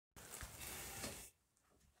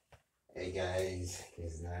Hey guys,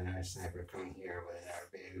 this is another Sniper coming here with another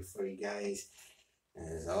video for you guys.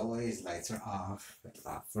 And as always, lights are off, but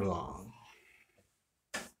not for long.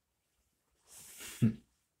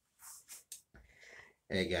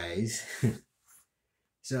 Hey guys.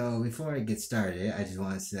 So before I get started, I just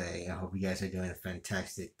want to say I hope you guys are doing a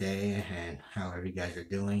fantastic day and however you guys are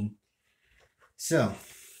doing. So,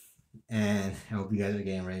 and I hope you guys are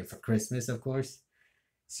getting ready for Christmas, of course.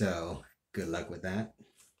 So, good luck with that.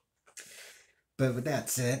 But with that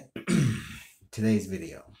said, today's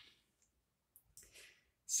video.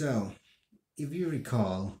 So, if you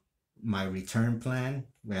recall my return plan,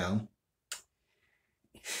 well,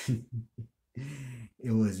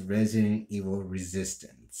 it was Resident Evil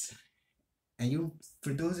Resistance. And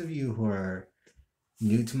for those of you who are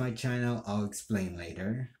new to my channel, I'll explain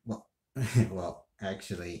later. Well,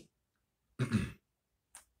 actually,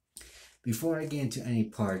 before I get into any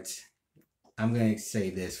parts, I'm gonna say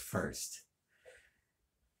this first.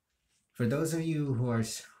 For those of you who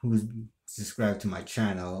subscribed to my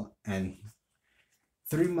channel, and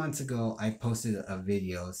 3 months ago I posted a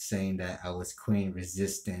video saying that I was quitting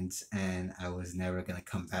Resistance and I was never gonna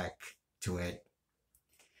come back to it.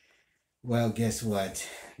 Well, guess what?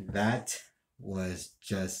 That was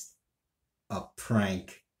just a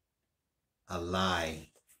prank, a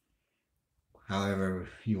lie, however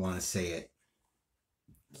you want to say it.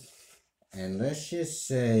 And let's just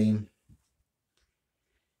say,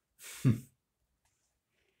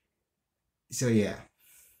 so yeah,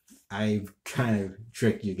 I kind of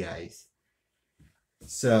tricked you guys.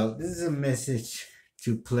 So this is a message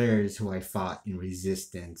to players who I fought in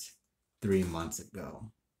Resistance 3 months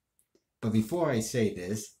ago. But before I say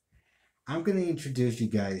this, I'm going to introduce you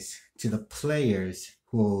guys to the players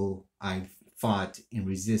who I fought in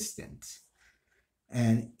Resistance.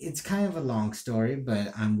 And it's kind of a long story,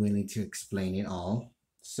 but I'm willing to explain it all.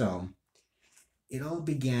 So, it all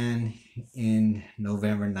began in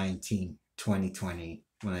November 19, 2020,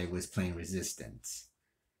 when I was playing Resistance.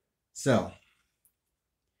 So,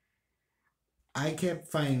 I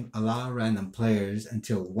kept finding a lot of random players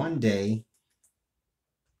until one day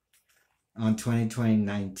on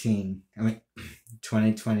 2020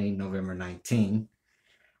 November 19,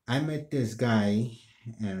 I met this guy,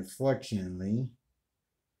 and unfortunately,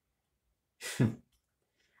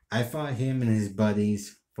 I fought him and his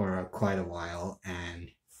buddies for quite a while, and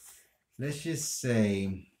let's just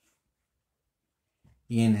say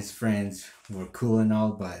he and his friends were cool and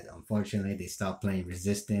all, but unfortunately they stopped playing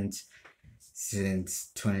Resistance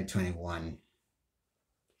since 2021.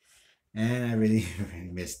 And I really,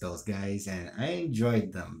 really miss those guys, and I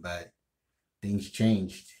enjoyed them, but things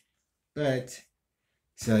changed. But,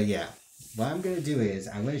 so yeah, what I'm going to do is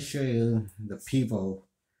I'm going to show you the people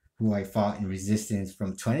who I fought in Resistance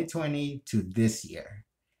from 2020 to this year.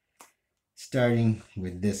 Starting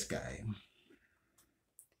with this guy.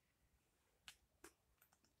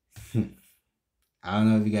 I don't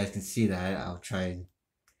know if you guys can see that. I'll try.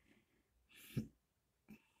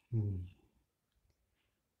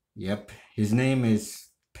 Yep, his name is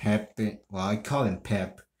Pep. Well, I call him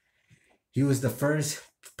Pep. He was the first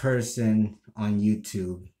person on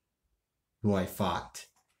YouTube who I fought.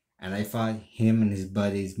 And I fought him and his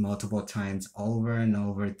buddies multiple times over and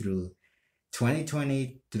over through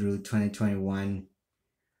 2020 through 2021,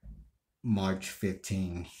 March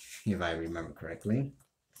 15, if I remember correctly.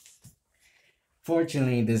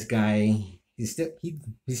 Fortunately, this guy, he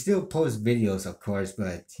still posts videos, of course,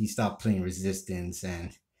 but he stopped playing Resistance,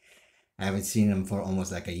 and I haven't seen him for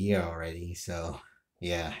almost like a year already. So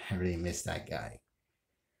yeah, I really miss that guy.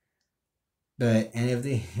 But, and if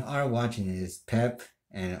they are watching this, Pep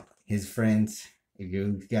and his friends, if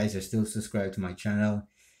you guys are still subscribed to my channel,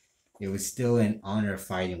 it was still an honor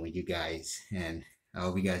fighting with you guys, and I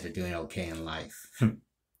hope you guys are doing okay in life.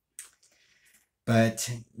 But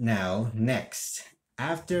now, next,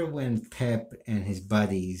 after when Pep and his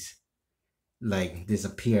buddies like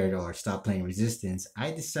disappeared or stopped playing Resistance, I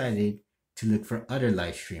decided to look for other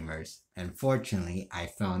live streamers, and fortunately I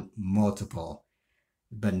found multiple,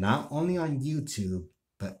 but not only on YouTube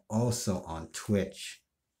but also on Twitch,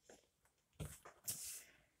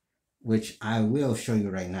 which I will show you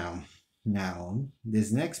right now. Now,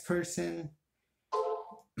 this next person,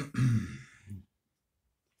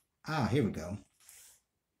 here we go.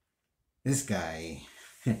 This guy,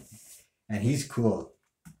 and he's cool,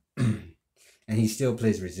 and he still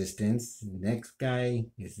plays Resistance. The next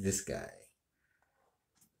guy is this guy.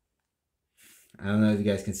 I don't know if you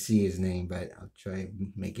guys can see his name, but I'll try to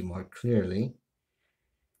make it more clearly.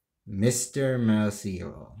 Mr. Mouse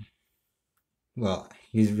Hero. well,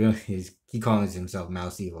 he calls himself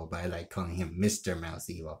Mouse Evil, but I like calling him Mr. Mouse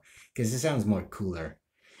Evil because it sounds more cooler.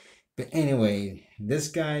 But anyway, this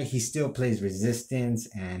guy, he still plays Resistance,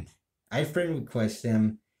 and I friend requested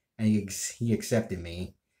him, and he accepted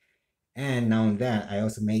me. And not only that, I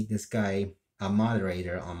also made this guy a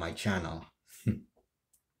moderator on my channel,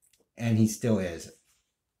 and he still is.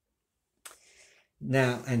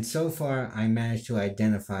 Now, and so far, I managed to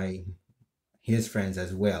identify his friends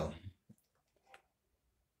as well.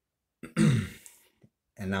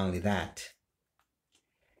 And not only that,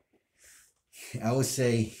 I would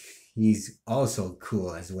say he's also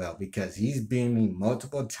cool as well because he's been me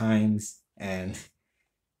multiple times, and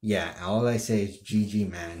yeah, all I say is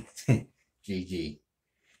GG, man. GG.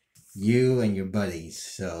 You and your buddies.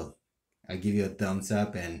 So I give you a thumbs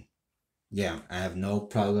up, and yeah, I have no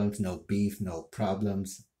problems, no beef, no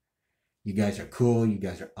problems. You guys are cool, you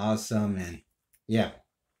guys are awesome, and yeah.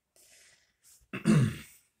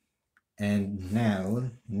 And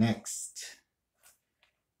now, next.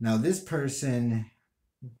 Now, this person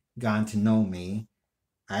got to know me.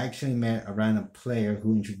 I actually met a random player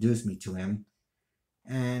who introduced me to him.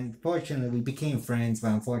 And fortunately, we became friends,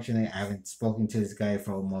 but unfortunately, I haven't spoken to this guy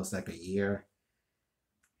for almost like a year.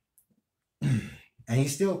 And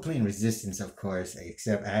he's still playing Resistance, of course,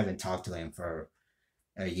 except I haven't talked to him for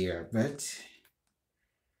a year. But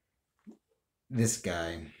this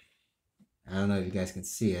guy, I don't know if you guys can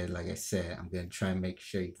see it. Like I said, I'm gonna try and make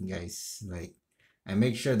sure you can guys like, I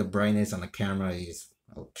make sure the brightness on the camera is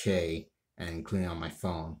okay, and including on my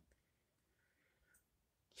phone.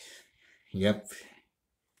 Yep.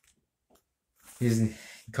 He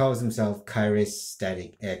calls himself Kyrus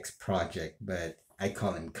Static X Project, but I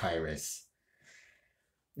call him Kyrus.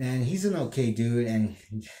 And he's an okay dude, and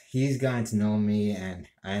he's gotten to know me, and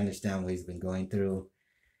I understand what he's been going through.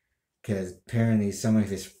 Because apparently some of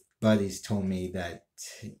his buddies told me that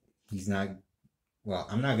he's not, well,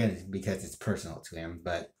 I'm not gonna, because it's personal to him,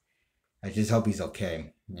 but I just hope he's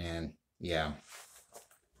okay. And yeah.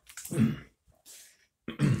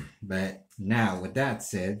 But now, with that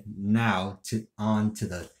said, now on to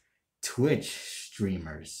the Twitch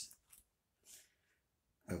streamers.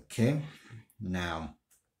 Okay, now,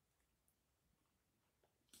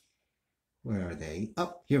 where are they?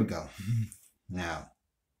 Oh, here we go. Now,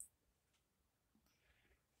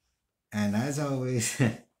 and as always,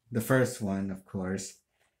 the first one, of course,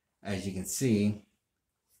 as you can see,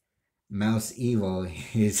 Mouse Evil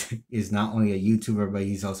is not only a YouTuber, but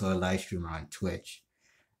he's also a live streamer on Twitch.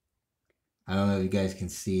 I don't know if you guys can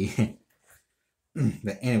see.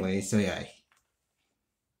 But anyway, so yeah.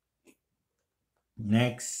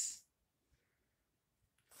 Next,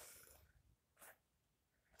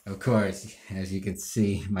 of course, as you can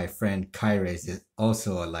see, my friend Kyrus is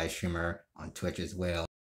also a live streamer on Twitch as well.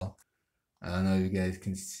 I don't know if you guys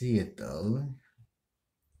can see it though.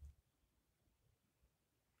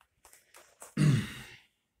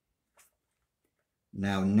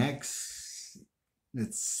 Now next,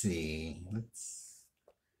 let's see.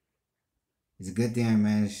 It's a good thing I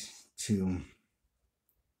managed to.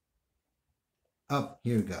 Oh,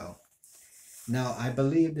 here we go. Now I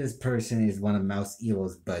believe this person is one of Mouse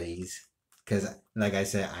Evil's buddies, because like I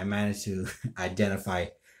said, I managed to identify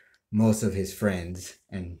most of his friends,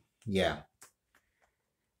 and yeah.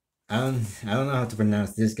 I don't know how to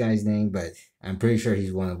pronounce this guy's name, but I'm pretty sure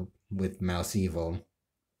he's one with Mouse Evil.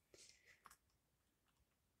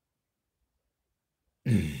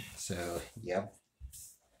 So, yep.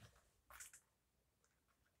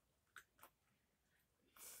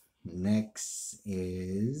 Next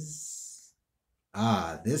is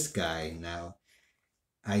this guy. Now,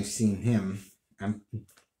 I've seen him.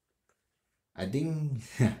 I think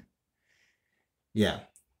yeah,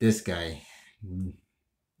 this guy.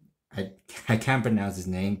 I can't pronounce his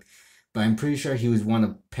name, but I'm pretty sure he was one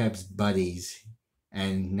of Pep's buddies,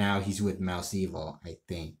 and now he's with Mouse Evil, I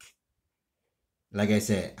think. Like I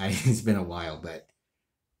said, it's been a while, but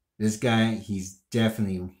this guy, he's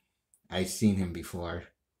definitely, I've seen him before.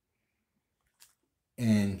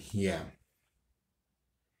 And yeah.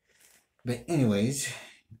 But anyways,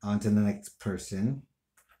 on to the next person.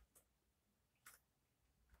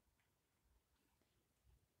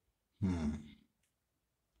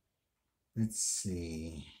 Let's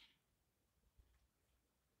see.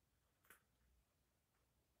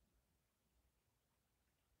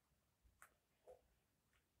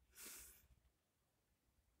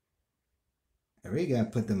 I really gotta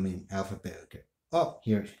put them in alphabetical. Oh,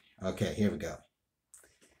 here. Okay, here we go.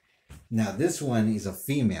 Now this one is a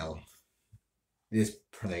female. This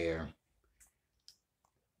player.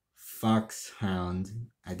 Foxhound.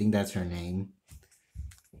 I think that's her name.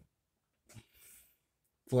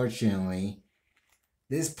 unfortunately,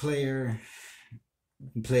 this player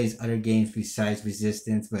plays other games besides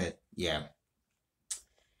Resistance, but yeah.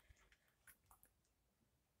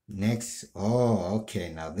 Next, oh,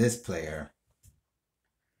 okay, now this player,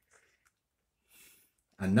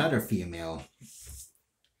 another female,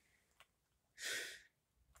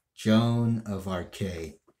 Joan of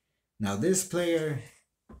Arcade. Now this player,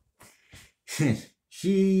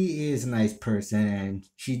 she is a nice person, and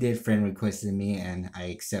she did friend requested me, and I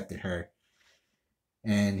accepted her.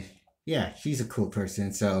 And yeah, she's a cool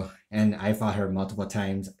person. So, and I fought her multiple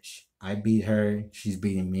times. I beat her. She's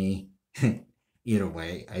beating me. Either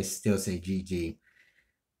way, I still say GG.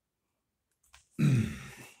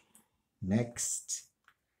 Next,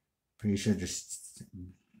 pretty sure just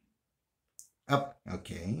up.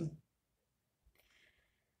 Okay.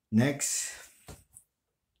 Next,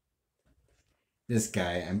 this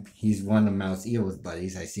guy. He's one of Mouse Evil's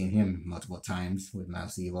buddies. I've seen him multiple times with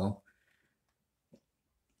Mouse Evil.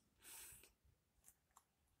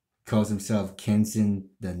 Calls himself Kenson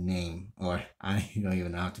the Name, or I don't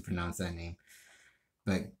even know how to pronounce that name.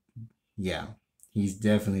 But yeah, he's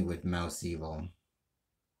definitely with Mouse Evil.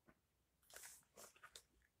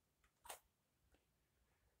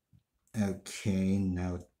 Okay,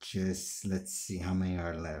 now just let's see how many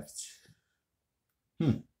are left.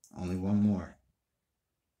 Only one more.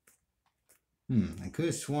 I could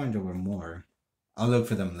have sworn there were more. I'll look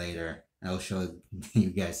for them later. I'll show you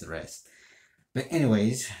guys the rest. But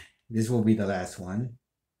anyways, this will be the last one.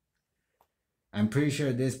 I'm pretty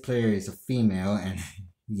sure this player is a female, and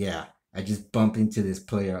yeah, I just bumped into this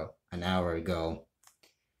player an hour ago.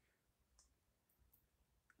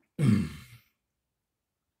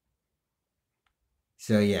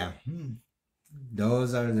 So yeah,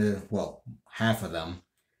 those are half of them.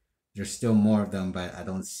 There's still more of them, but I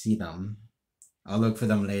don't see them. I'll look for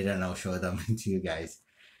them later and I'll show them to you guys.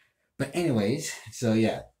 But anyways, so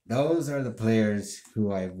yeah, those are the players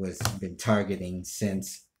who I was been targeting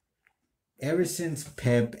ever since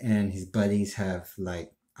Pep and his buddies have,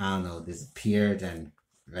 like, I don't know, disappeared and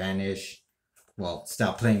vanished. Well,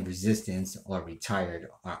 stopped playing Resistance or retired,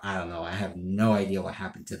 or I don't know. I have no idea what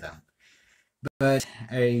happened to them. But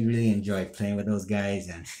I really enjoyed playing with those guys,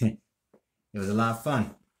 and it was a lot of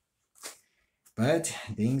fun. But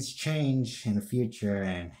things change in the future,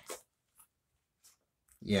 and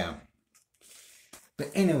yeah. But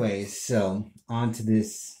anyways, so on to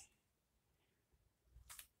this.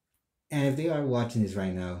 And if they are watching this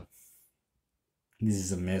right now, this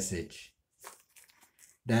is a message.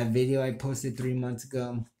 That video I posted 3 months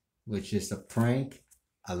ago, which is a prank,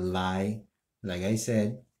 a lie, like I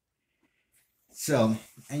said. So,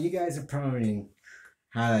 and you guys are probably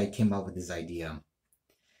how I came up with this idea.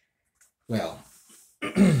 Well,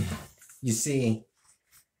 you see,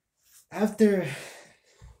 after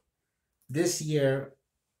this year,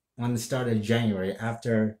 on the start of January,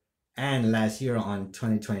 and last year on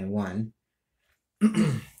 2021,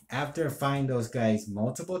 after finding those guys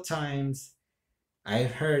multiple times, I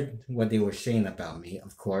heard what they were saying about me,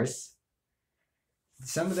 of course.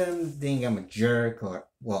 Some of them think I'm a jerk, or,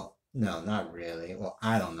 well, no, not really. Well,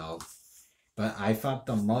 I don't know. But I fought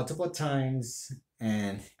them multiple times,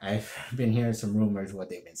 and I've been hearing some rumors what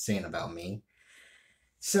they've been saying about me.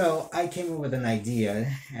 So I came up with an idea,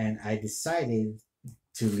 and I decided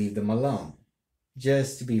to leave them alone,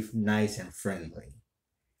 just to be nice and friendly.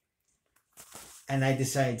 And I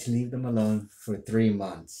decided to leave them alone for 3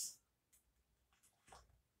 months.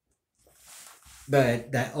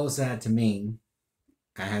 But that also had to mean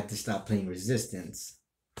I had to stop playing Resistance.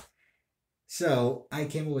 So I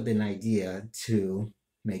came up with an idea to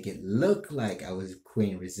make it look like I was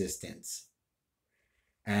quitting Resistance,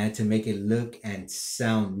 and to make it look and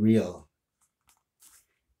sound real.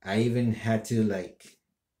 I even had to, like,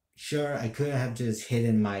 sure, I could have just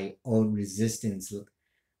hidden my old Resistance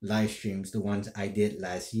live streams, the ones I did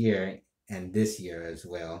last year and this year as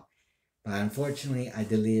well. But unfortunately, I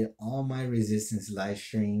deleted all my Resistance live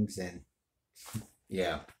streams, and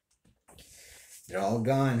yeah, they're all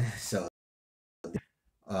gone. So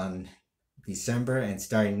on December and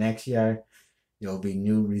starting next year, there'll be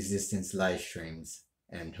new Resistance live streams,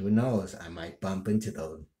 and who knows, I might bump into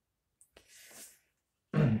those.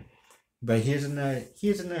 But here's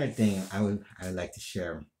another thing I would like to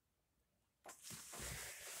share.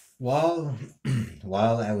 While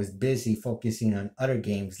I was busy focusing on other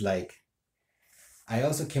games, like, I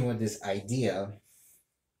also came with this idea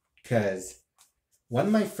because one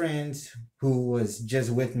of my friends who was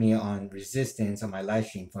just with me on Resistance on my live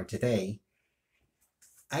stream for today,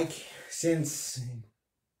 since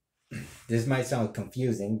this might sound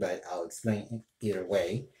confusing, but I'll explain either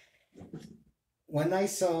way. when I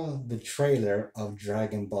saw the trailer of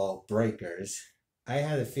Dragon Ball Breakers, I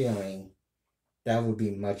had a feeling that would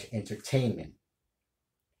be much entertainment.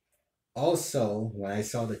 Also, when I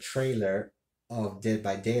saw the trailer of Dead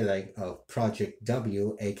by Daylight of Project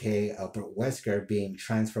W, aka Albert Wesker, being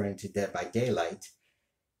transferred into Dead by Daylight,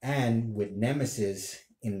 and with Nemesis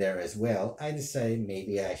in there as well, I decided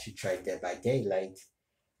maybe I should try Dead by Daylight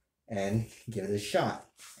and give it a shot.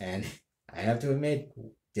 And I have to admit,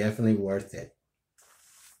 definitely worth it.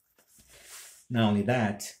 Not only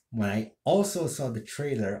that, when I also saw the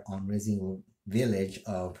trailer on Resident Evil Village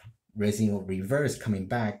of Resident Evil Reverse coming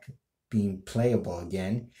back, being playable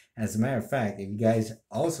again. As a matter of fact, if you guys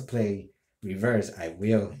also play Reverse, I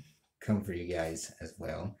will come for you guys as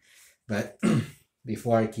well. But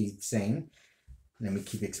before I keep saying, let me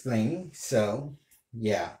keep explaining. So,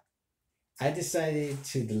 yeah, I decided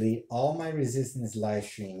to delete all my Resistance live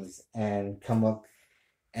streams and come up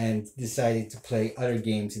and decided to play other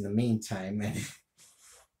games in the meantime. And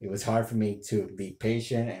it was hard for me to be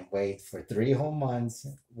patient and wait for 3 whole months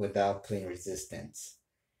without playing Resistance.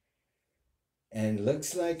 And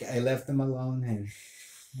looks like I left them alone and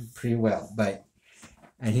pretty well.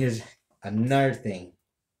 And here's another thing.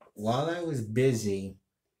 While I was busy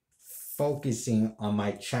focusing on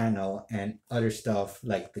my channel and other stuff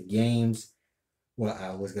like the games, what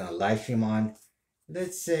I was gonna live stream on,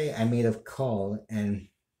 let's say I made a call and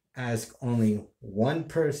ask only one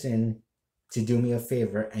person to do me a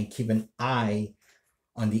favor and keep an eye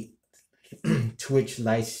on the Twitch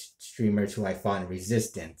live streamers who I found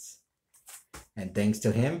Resistance. And thanks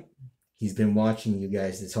to him, he's been watching you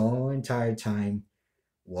guys this whole entire time,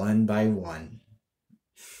 one by one.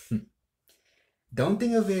 Don't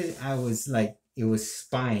think of it it was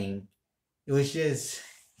spying. It was just,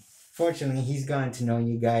 fortunately, he's gotten to know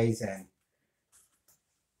you guys,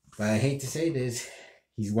 but I hate to say this,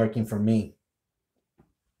 he's working for me.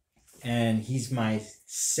 And he's my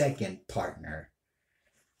second partner.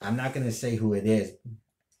 I'm not gonna say who it is.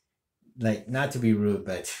 Like, not to be rude,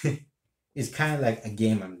 but it's kind of like a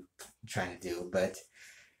game I'm trying to do, but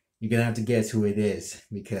you're gonna have to guess who it is,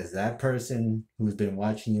 because that person who's been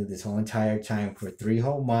watching you this whole entire time for 3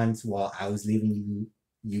 whole months while I was leaving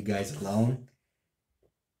you guys alone,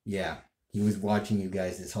 yeah, he was watching you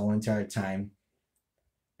guys this whole entire time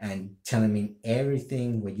and telling me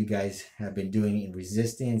everything what you guys have been doing in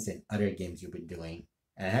Resistance and other games you've been doing.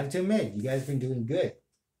 And I have to admit, you guys have been doing good,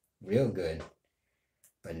 real good.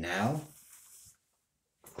 But now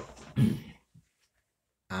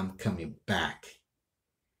I'm coming back.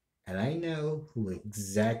 And I know who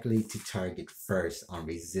exactly to target first on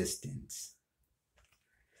Resistance.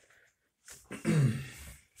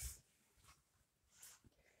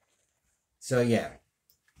 So yeah,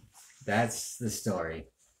 that's the story.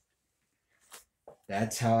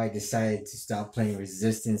 That's how I decided to stop playing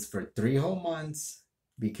Resistance for 3 whole months,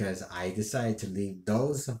 because I decided to leave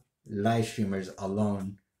those live streamers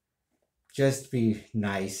alone, just to be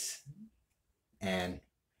nice.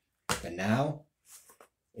 But now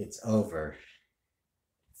it's over.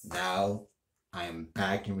 Now I'm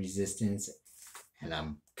back in Resistance, and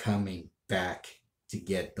I'm coming back to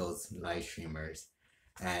get those live streamers.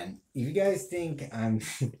 And if you guys think I'm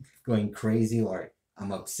going crazy or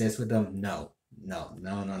I'm obsessed with them, no.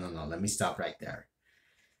 Let me stop right there.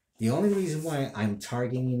 The only reason why I'm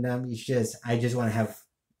targeting them is just I just want to have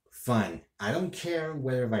fun. I don't care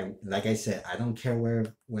whether like I said, I don't care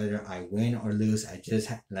whether I win or lose. I just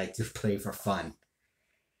like to play for fun.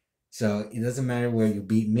 So it doesn't matter where you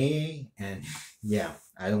beat me, and yeah,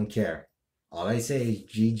 I don't care. All I say is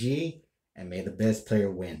GG, and may the best player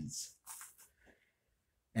wins.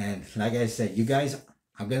 And like I said, you guys,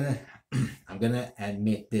 I'm gonna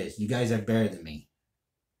admit this. You guys are better than me.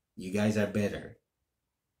 You guys are better.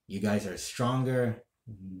 You guys are stronger,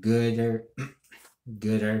 gooder,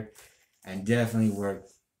 and definitely work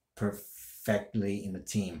perfectly in the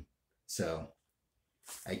team. So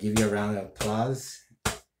I give you a round of applause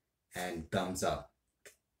and thumbs up.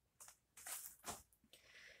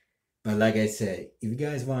 But like I said, if you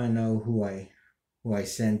guys want to know who I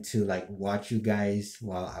sent to like watch you guys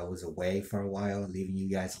while I was away for a while, leaving you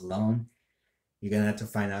guys alone, you're gonna have to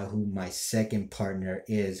find out who my second partner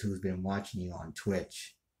is, who's been watching you on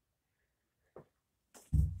Twitch.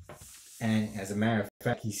 And as a matter of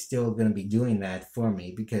fact, he's still gonna be doing that for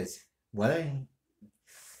me, because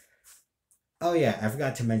oh yeah, I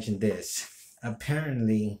forgot to mention this.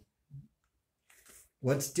 Apparently,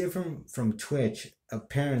 what's different from Twitch,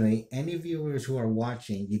 apparently any viewers who are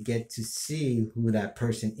watching, you get to see who that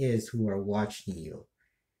person is who are watching you.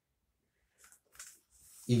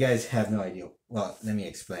 You guys have no idea. Well, let me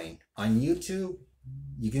explain. On YouTube,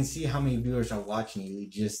 you can see how many viewers are watching you. You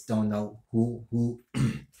just don't know who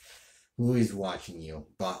who is watching you.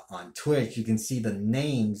 But on Twitch, you can see the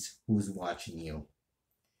names who's watching you.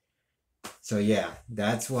 So yeah,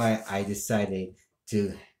 that's why I decided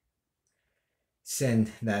to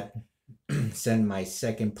send my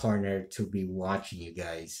second partner to be watching you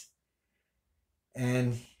guys.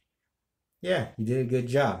 And yeah, you did a good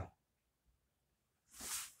job.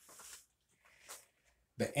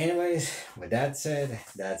 But anyways, with that said,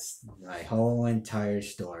 that's my whole entire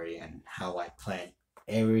story and how I planned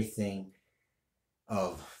everything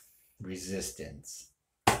of resistance.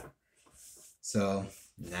 So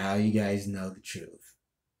now you guys know the truth.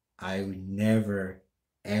 I would never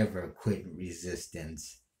ever quit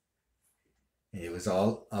resistance. It was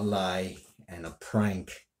all a lie and a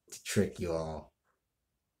prank to trick you all.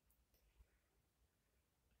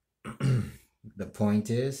 The point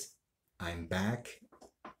is, I'm back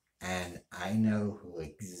and I know who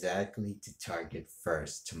exactly to target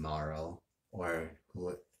first tomorrow, or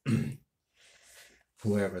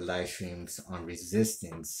whoever live streams on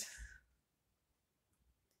resistance.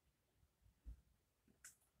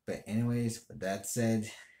 But anyways, with that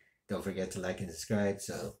said, don't forget to like and subscribe.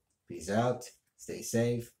 So peace out, stay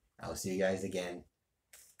safe. I'll see you guys again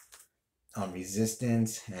on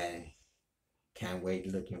resistance, and can't wait,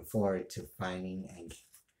 looking forward to finding and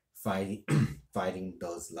fighting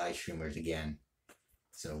those live streamers again.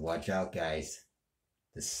 So watch out, guys.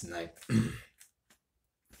 The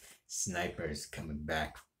sniper's coming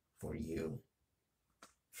back for you.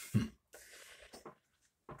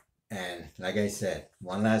 And like I said,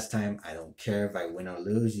 one last time, I don't care if I win or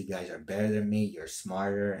lose. You guys are better than me. You're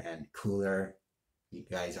smarter and cooler. You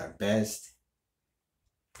guys are best.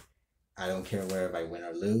 I don't care where I win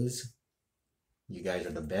or lose. You guys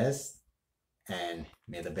are the best. And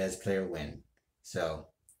may the best player win. So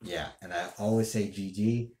yeah, and I always say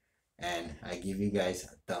GG, and I give you guys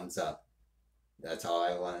a thumbs up. That's all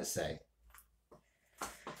I want to say.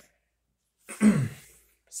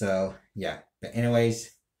 So yeah, but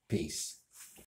anyways, peace.